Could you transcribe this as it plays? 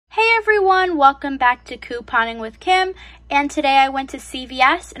everyone, welcome back to Couponing with Kim, and today I went to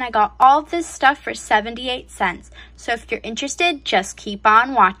CVS and I got all of this stuff for 78 cents. So if you're interested, just keep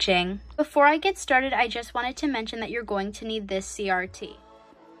on watching. Before I get started, I just wanted to mention that you're going to need this CRT.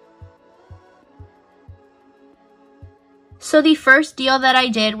 So the first deal that I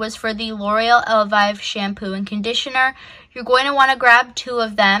did was for the L'Oreal Elvive shampoo and conditioner. You're going to want to grab 2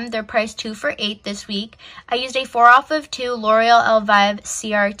 of them. They're priced 2 for $8 this week. I used a 4 off of 2 L'Oreal Elvive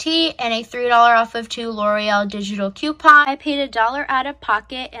CRT and a $3 off of 2 L'Oreal digital coupon. I paid $1 out of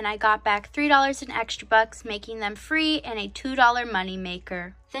pocket and I got back $3 in extra bucks, making them free and a $2 money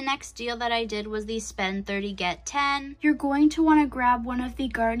maker. The next deal that I did was the spend 30 get 10. You're going to want to grab one of the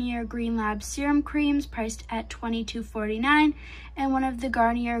Garnier Green Labs serum creams priced at $22.49 and one of the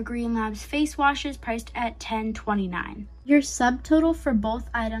Garnier Green Labs face washes priced at $10.29. Your subtotal for both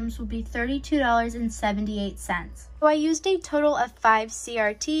items will be $32.78. So I used a total of 5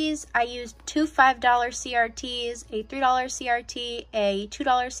 CRTs. I used 2 $5 CRTs, a $3 CRT, a $2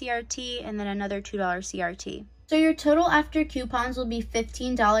 CRT, and then another $2 CRT. So your total after coupons will be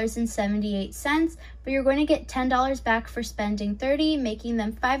 $15.78, but you're going to get $10 back for spending 30, making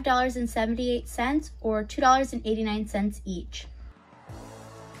them $5.78 or $2.89 each.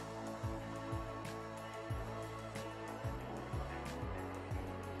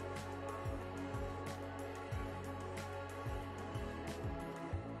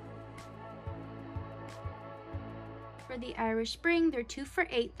 For the Irish Spring, they're 2 for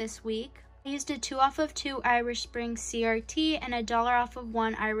 $8 this week. I used a 2 off of 2 Irish Spring CRT and a $1 off of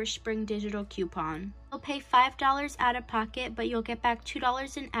 1 Irish Spring digital coupon. You'll pay $5 out of pocket, but you'll get back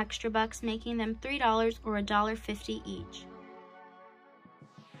 $2 in extra bucks, making them $3 or $1.50 each.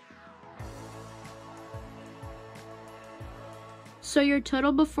 So your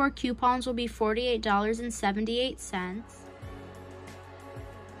total before coupons will be $48.78.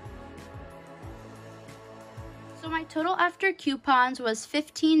 So my total after coupons was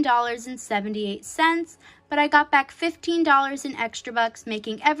 $15.78, but I got back $15 in extra bucks,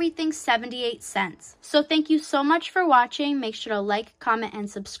 making everything 78 cents. So thank you so much for watching. Make sure to like, comment, and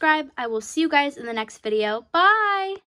subscribe. I will see you guys in the next video. Bye!